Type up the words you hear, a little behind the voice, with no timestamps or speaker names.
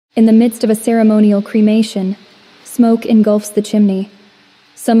In the midst of a ceremonial cremation, smoke engulfs the chimney.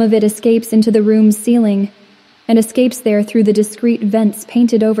 Some of it escapes into the room's ceiling, and escapes there through the discreet vents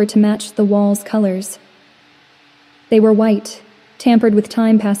painted over to match the wall's colors. They were white, tampered with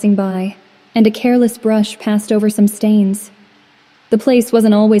time passing by, and a careless brush passed over some stains. The place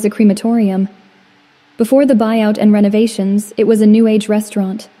wasn't always a crematorium. Before the buyout and renovations, it was a New Age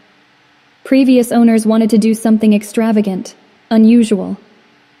restaurant. Previous owners wanted to do something extravagant, unusual,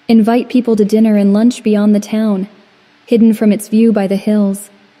 invite people to dinner and lunch beyond the town, hidden from its view by the hills.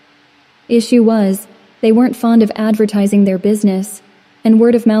 Issue was, they weren't fond of advertising their business, and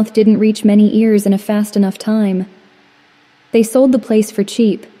word of mouth didn't reach many ears in a fast enough time. They sold the place for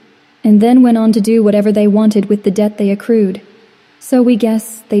cheap, and then went on to do whatever they wanted with the debt they accrued. So we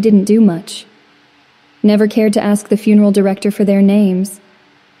guess they didn't do much. Never cared to ask the funeral director for their names.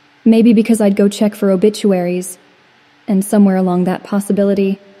 Maybe because I'd go check for obituaries, and somewhere along that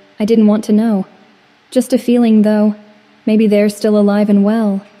possibility, I didn't want to know. Just a feeling, though, maybe they're still alive and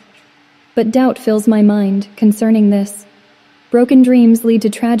well. But doubt fills my mind concerning this. Broken dreams lead to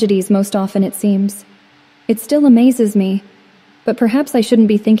tragedies most often, it seems. It still amazes me, but perhaps I shouldn't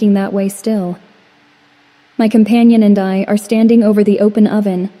be thinking that way still. My companion and I are standing over the open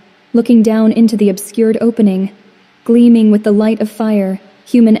oven, looking down into the obscured opening, gleaming with the light of fire,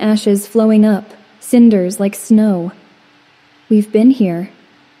 human ashes flowing up, cinders like snow. We've been here,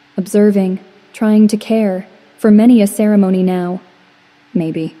 observing, trying to care, for many a ceremony now.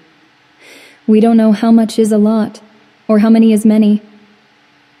 Maybe. We don't know how much is a lot, or how many is many.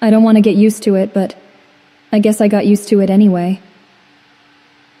 I don't want to get used to it, but I guess I got used to it anyway.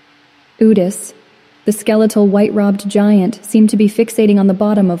 Oudis, the skeletal white-robed giant, seemed to be fixating on the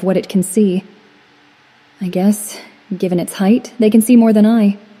bottom of what it can see. I guess, given its height, they can see more than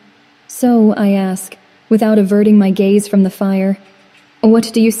I. So, I ask, without averting my gaze from the fire,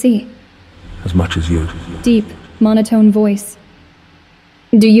 what do you see? As much as you. Deep, monotone voice.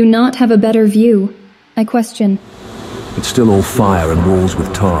 Do you not have a better view? I question. It's still all fire and walls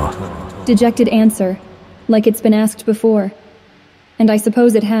with tar. Dejected answer, like it's been asked before. And I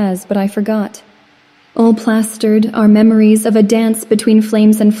suppose it has, but I forgot. All plastered are memories of a dance between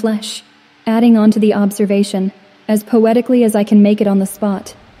flames and flesh, adding on to the observation, as poetically as I can make it on the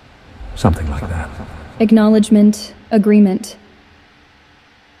spot. Something like that. Acknowledgement, agreement.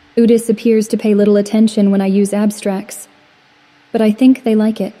 Oudis appears to pay little attention when I use abstracts, but I think they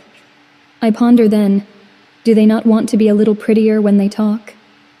like it. I ponder then, do they not want to be a little prettier when they talk?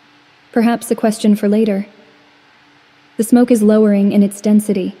 Perhaps a question for later. The smoke is lowering in its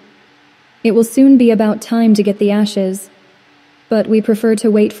density. It will soon be about time to get the ashes, but we prefer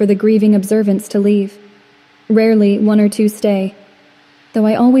to wait for the grieving observants to leave. Rarely one or two stay, though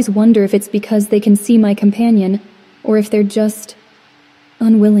I always wonder if it's because they can see my companion, or if they're just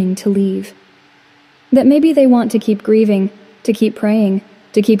unwilling to leave. That maybe they want to keep grieving, to keep praying,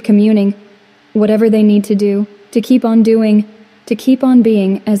 to keep communing, whatever they need to do, to keep on doing, to keep on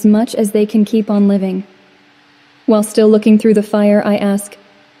being as much as they can keep on living. While still looking through the fire, I ask,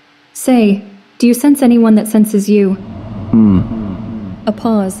 Say, do you sense anyone that senses you? A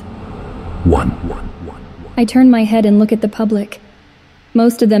pause. One. I turn my head and look at the public.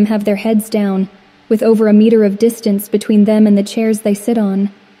 Most of them have their heads down, with over a meter of distance between them and the chairs they sit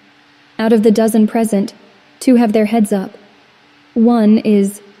on. Out of the dozen present, 2 have their heads up. One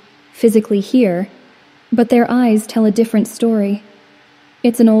is physically here, but their eyes tell a different story.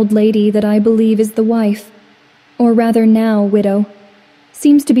 It's an old lady that I believe is the wife, or rather now widow.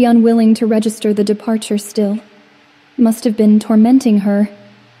 Seems to be unwilling to register the departure still. Must have been tormenting her.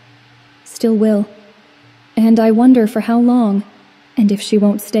 Still will. And I wonder for how long, and if she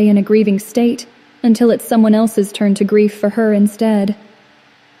won't stay in a grieving state until it's someone else's turn to grieve for her instead.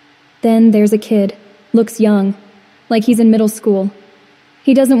 Then there's a kid, looks young, like he's in middle school.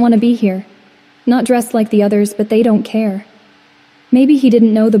 He doesn't want to be here. Not dressed like the others, but they don't care. Maybe he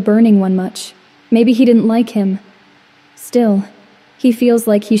didn't know the burning one much. Maybe he didn't like him. Still, he feels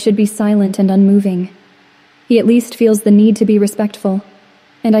like he should be silent and unmoving. He at least feels the need to be respectful,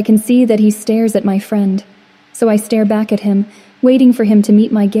 and I can see that he stares at my friend, so I stare back at him, waiting for him to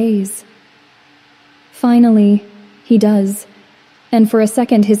meet my gaze. Finally, he does, and for a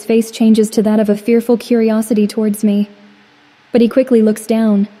second his face changes to that of a fearful curiosity towards me. But he quickly looks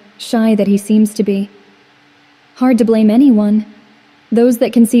down, shy that he seems to be. Hard to blame anyone. Those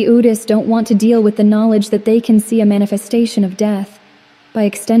that can see Oudis don't want to deal with the knowledge that they can see a manifestation of death. By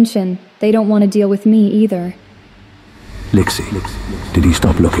extension, they don't want to deal with me either. Lixi, did he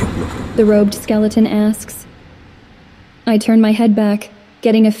stop looking? The robed skeleton asks. I turn my head back,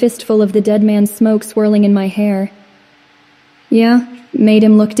 getting a fistful of the dead man's smoke swirling in my hair. Yeah, made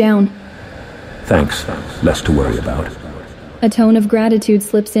him look down. Thanks. Less to worry about. A tone of gratitude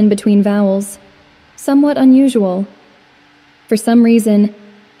slips in between vowels. Somewhat unusual. For some reason,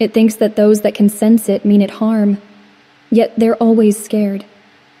 it thinks that those that can sense it mean it harm. Yet they're always scared.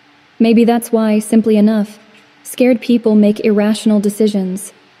 Maybe that's why, simply enough, scared people make irrational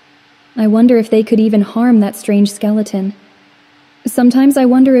decisions. I wonder if they could even harm that strange skeleton. Sometimes I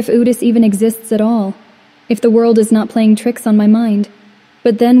wonder if Oudis even exists at all, if the world is not playing tricks on my mind.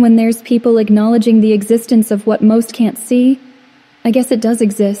 But then when there's people acknowledging the existence of what most can't see, I guess it does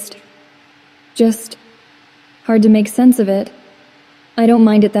exist. Just hard to make sense of it. I don't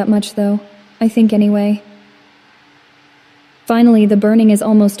mind it that much, though. I think anyway. Finally, the burning is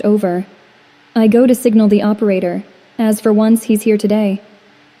almost over. I go to signal the operator, as for once he's here today.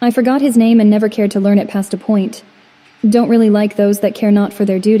 I forgot his name and never cared to learn it past a point. Don't really like those that care not for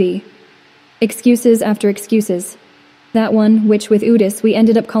their duty. Excuses after excuses. That one, which with Oudis we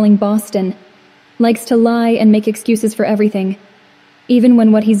ended up calling Boston, likes to lie and make excuses for everything, even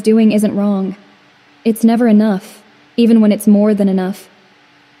when what he's doing isn't wrong. It's never enough, even when it's more than enough.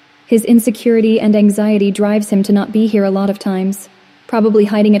 His insecurity and anxiety drives him to not be here a lot of times, probably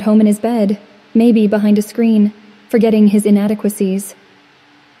hiding at home in his bed, maybe behind a screen, forgetting his inadequacies.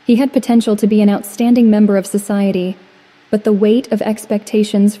 He had potential to be an outstanding member of society, but the weight of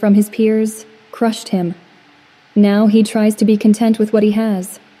expectations from his peers crushed him. Now he tries to be content with what he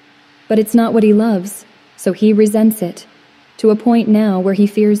has, but it's not what he loves, so he resents it, to a point now where he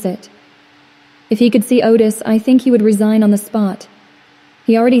fears it. If he could see Oudis, I think he would resign on the spot.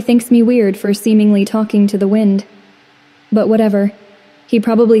 He already thinks me weird for seemingly talking to the wind. But whatever, he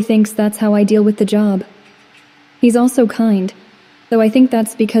probably thinks that's how I deal with the job. He's also kind, though I think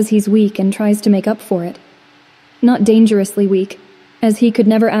that's because he's weak and tries to make up for it. Not dangerously weak, as he could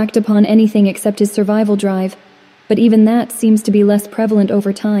never act upon anything except his survival drive, but even that seems to be less prevalent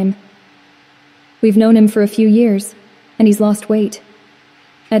over time. We've known him for a few years, and he's lost weight.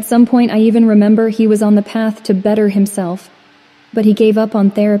 At some point I even remember he was on the path to better himself, but he gave up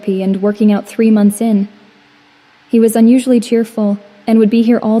on therapy and working out 3 months in. He was unusually cheerful and would be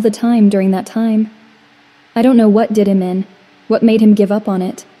here all the time during that time. I don't know what did him in, what made him give up on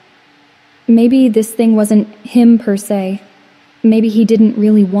it. Maybe this thing wasn't him per se. Maybe he didn't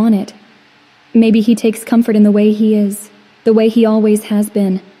really want it. Maybe he takes comfort in the way he is, the way he always has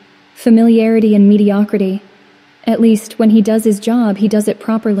been. Familiarity and mediocrity. At least when he does his job, he does it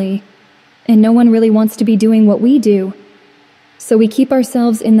properly. And no one really wants to be doing what we do. So we keep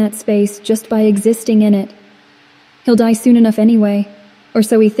ourselves in that space just by existing in it. He'll die soon enough anyway, or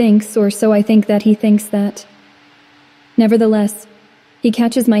so he thinks, or so I think that he thinks that. Nevertheless, he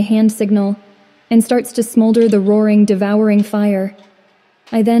catches my hand signal and starts to smolder the roaring, devouring fire.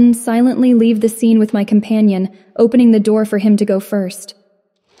 I then silently leave the scene with my companion, opening the door for him to go first.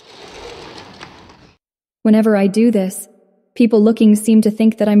 Whenever I do this, people looking seem to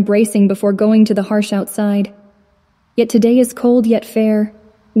think that I'm bracing before going to the harsh outside. Yet today is cold yet fair,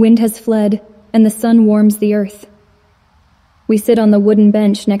 wind has fled, and the sun warms the earth. We sit on the wooden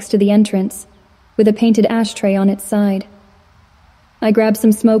bench next to the entrance, with a painted ashtray on its side. I grab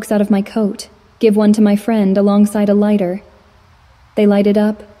some smokes out of my coat, give one to my friend alongside a lighter. They light it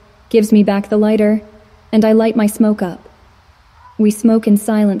up, gives me back the lighter, and I light my smoke up. We smoke in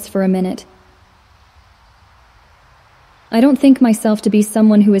silence for a minute. I don't think myself to be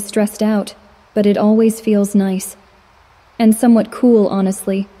someone who is stressed out, but it always feels nice. And somewhat cool,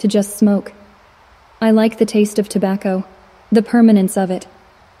 honestly, to just smoke. I like the taste of tobacco, the permanence of it.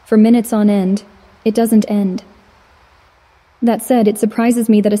 For minutes on end, it doesn't end. That said, it surprises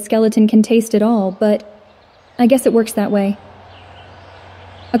me that a skeleton can taste it all, but I guess it works that way.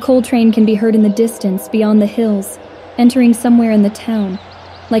 A coal train can be heard in the distance, beyond the hills, entering somewhere in the town,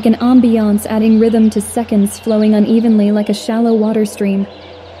 like an ambiance adding rhythm to seconds flowing unevenly like a shallow water stream.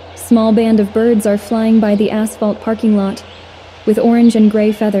 Small band of birds are flying by the asphalt parking lot, with orange and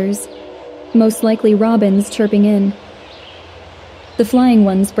gray feathers, most likely robins chirping in. The flying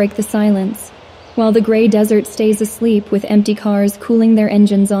ones break the silence, while the gray desert stays asleep with empty cars cooling their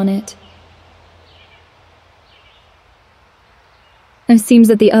engines on it. It seems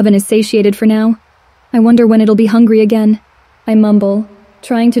that the oven is satiated for now. I wonder when it'll be hungry again. I mumble,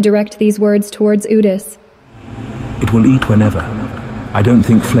 trying to direct these words towards Oudis. It will eat whenever. I don't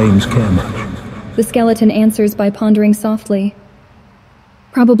think flames care much. The skeleton answers by pondering softly.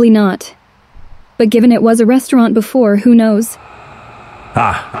 Probably not. But given it was a restaurant before, who knows?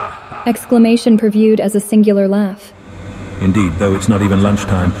 Ah! Exclamation previewed as a singular laugh. Indeed, though it's not even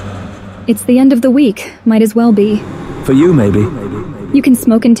lunchtime. It's the end of the week. Might as well be. For you, maybe. You can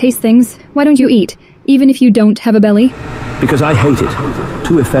smoke and taste things. Why don't you eat, even if you don't have a belly? Because I hate it.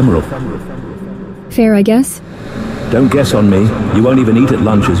 Too ephemeral. Fair, I guess. Don't guess on me. You won't even eat at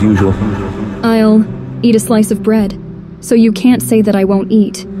lunch as usual. I'll eat a slice of bread, so you can't say that I won't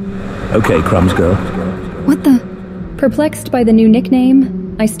eat. Okay, Crumbs girl. What the? Perplexed by the new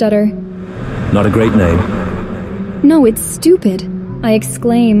nickname, I stutter. Not a great name. No, it's stupid, I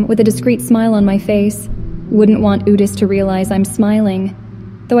exclaim with a discreet smile on my face. Wouldn't want Oudis to realize I'm smiling,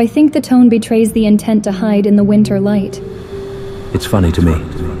 though I think the tone betrays the intent to hide in the winter light. It's funny to me.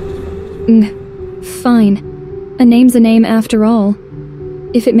 Fine. A name's a name after all.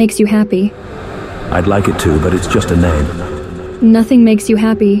 If it makes you happy. I'd like it to, but it's just a name. Nothing makes you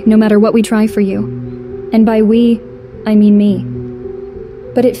happy, no matter what we try for you. And by we, I mean me.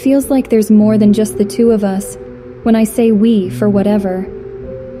 But it feels like there's more than just the two of us when I say we for whatever.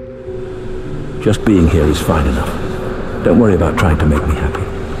 Just being here is fine enough. Don't worry about trying to make me happy.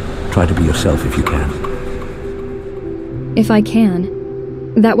 Try to be yourself if you can. If I can.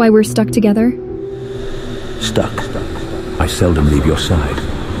 That why we're stuck together? Stuck. I seldom leave your side.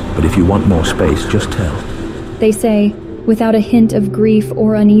 But if you want more space, just tell. They say, without a hint of grief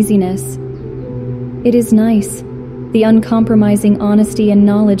or uneasiness. It is nice. The uncompromising honesty and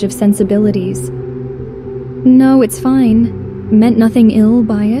knowledge of sensibilities. No, it's fine. Meant nothing ill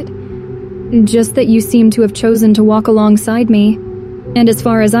by it. Just that you seem to have chosen to walk alongside me. And as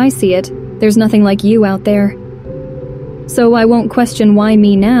far as I see it, there's nothing like you out there. So I won't question why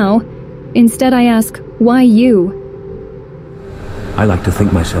me now. Instead I ask, why you? I like to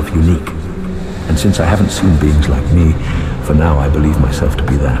think myself unique. And since I haven't seen beings like me, for now I believe myself to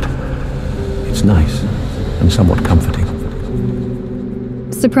be that. It's nice. And somewhat comforting.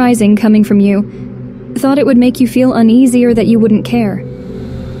 Surprising coming from you. Thought it would make you feel uneasy or that you wouldn't care.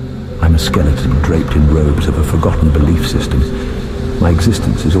 I'm a skeleton draped in robes of a forgotten belief system. My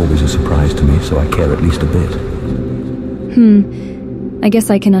existence is always a surprise to me, so I care at least a bit. I guess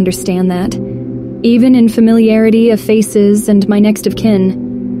I can understand that. Even in familiarity of faces and my next of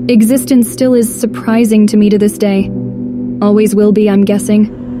kin, existence still is surprising to me to this day. Always will be, I'm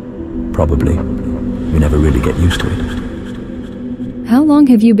guessing. Probably. We never really get used to it. How long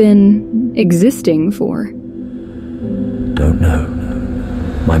have you been existing for? Don't know.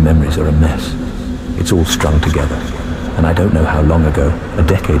 My memories are a mess. It's all strung together, and I don't know how long ago, a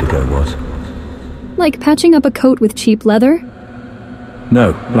decade ago was. Like patching up a coat with cheap leather?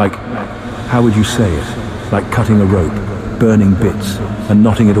 No, like, how would you say it? Like cutting a rope, burning bits, and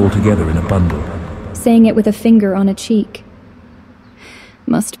knotting it all together in a bundle. Saying it with a finger on a cheek.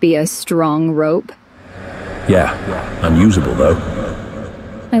 Must be a strong rope. Yeah, unusable though.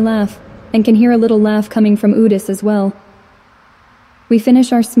 I laugh, and can hear a little laugh coming from Oudis as well. We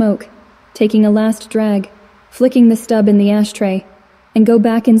finish our smoke, taking a last drag, flicking the stub in the ashtray, and go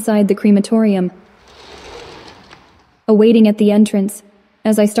back inside the crematorium. Awaiting at the entrance,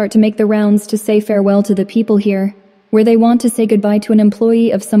 as I start to make the rounds to say farewell to the people here, where they want to say goodbye to an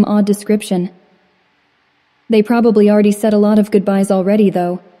employee of some odd description. They probably already said a lot of goodbyes already,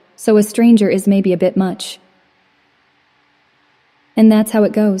 though, so a stranger is maybe a bit much. And that's how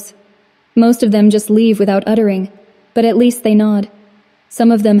it goes. Most of them just leave without uttering, but at least they nod.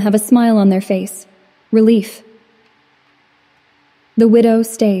 Some of them have a smile on their face. Relief. The widow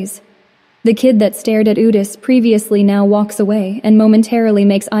stays. The kid that stared at Oudis previously now walks away and momentarily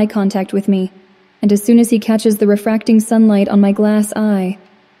makes eye contact with me, and as soon as he catches the refracting sunlight on my glass eye,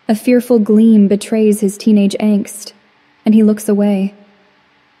 a fearful gleam betrays his teenage angst, and he looks away.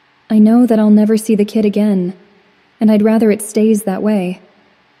 I know that I'll never see the kid again, and I'd rather it stays that way.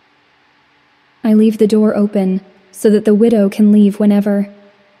 I leave the door open so that the widow can leave whenever.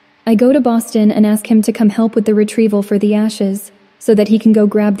 I go to Boston and ask him to come help with the retrieval for the ashes so that he can go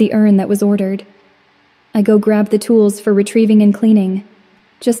grab the urn that was ordered. I go grab the tools for retrieving and cleaning.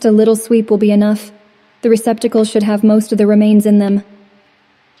 Just a little sweep will be enough. The receptacle should have most of the remains in them.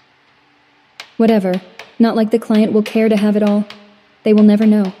 Whatever. Not like the client will care to have it all. They will never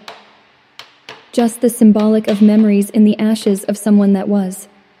know. Just the symbolic of memories in the ashes of someone that was.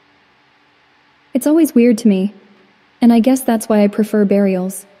 It's always weird to me, and I guess that's why I prefer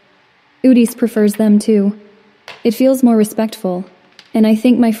burials. Oudis prefers them too. It feels more respectful, and I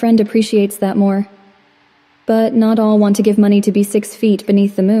think my friend appreciates that more. But not all want to give money to be 6 feet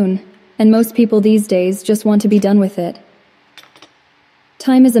beneath the moon, and most people these days just want to be done with it.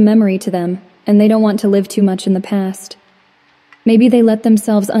 Time is a memory to them, and they don't want to live too much in the past. Maybe they let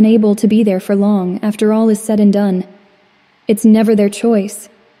themselves unable to be there for long after all is said and done. It's never their choice,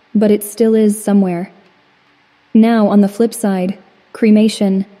 but it still is somewhere. Now, on the flip side,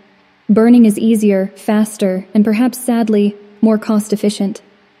 cremation. Burning is easier, faster, and perhaps sadly, more cost-efficient.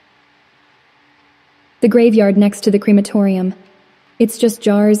 The graveyard next to the crematorium. It's just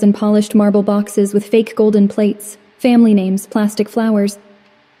jars and polished marble boxes with fake golden plates, family names, plastic flowers.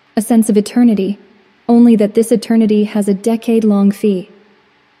 A sense of eternity, only that this eternity has a decade-long fee.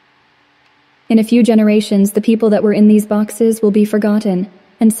 In a few generations, the people that were in these boxes will be forgotten,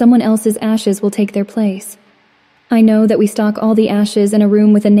 and someone else's ashes will take their place. I know that we stock all the ashes in a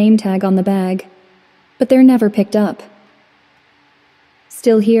room with a name tag on the bag, but they're never picked up.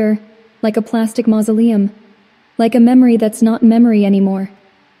 Still here, like a plastic mausoleum, like a memory that's not memory anymore.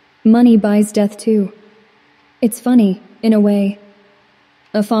 Money buys death too. It's funny, in a way.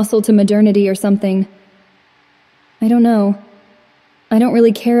 A fossil to modernity or something. I don't know. I don't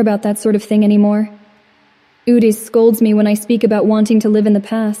really care about that sort of thing anymore. Oudis scolds me when I speak about wanting to live in the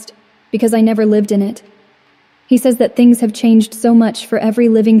past, because I never lived in it. He says that things have changed so much for every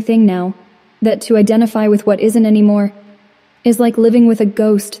living thing now, that to identify with what isn't anymore is like living with a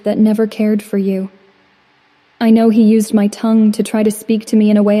ghost that never cared for you. I know he used my tongue to try to speak to me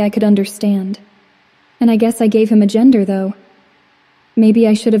in a way I could understand. And I guess I gave him a gender, though. Maybe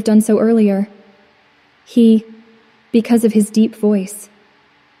I should have done so earlier. Because of his deep voice.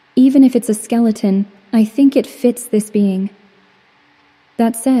 Even if it's a skeleton, I think it fits this being.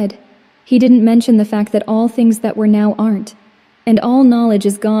 That said, he didn't mention the fact that all things that were now aren't, and all knowledge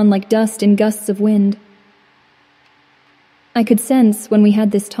is gone like dust in gusts of wind. I could sense, when we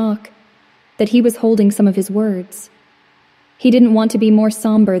had this talk, that he was holding some of his words. He didn't want to be more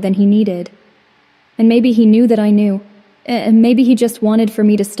somber than he needed. And maybe he knew that I knew. Maybe he just wanted for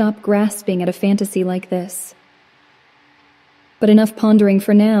me to stop grasping at a fantasy like this. But enough pondering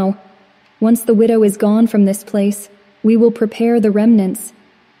for now. Once the widow is gone from this place, we will prepare the remnants,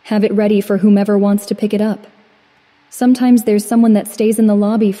 have it ready for whomever wants to pick it up. Sometimes there's someone that stays in the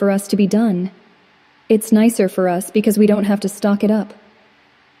lobby for us to be done. It's nicer for us because we don't have to stock it up.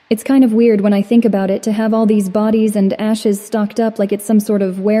 It's kind of weird when I think about it to have all these bodies and ashes stocked up like it's some sort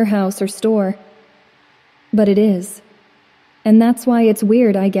of warehouse or store. But it is. And that's why it's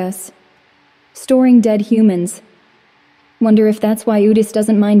weird, I guess. Storing dead humans. Wonder if that's why Oudis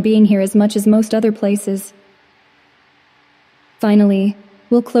doesn't mind being here as much as most other places. Finally,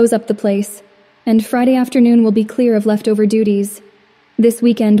 we'll close up the place, and Friday afternoon will be clear of leftover duties. This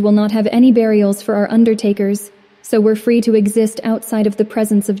weekend will not have any burials for our undertakers, so we're free to exist outside of the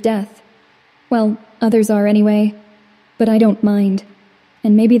presence of death. Well, others are anyway, but I don't mind,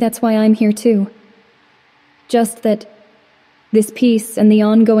 and maybe that's why I'm here too. Just that this peace and the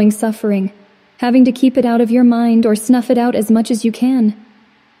ongoing suffering, having to keep it out of your mind or snuff it out as much as you can.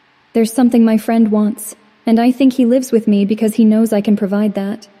 There's something my friend wants, and I think he lives with me because he knows I can provide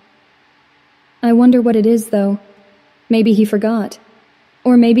that. I wonder what it is, though. Maybe he forgot.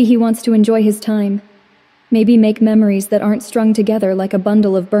 Or maybe he wants to enjoy his time. Maybe make memories that aren't strung together like a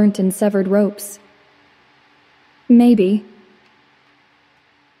bundle of burnt and severed ropes. Maybe.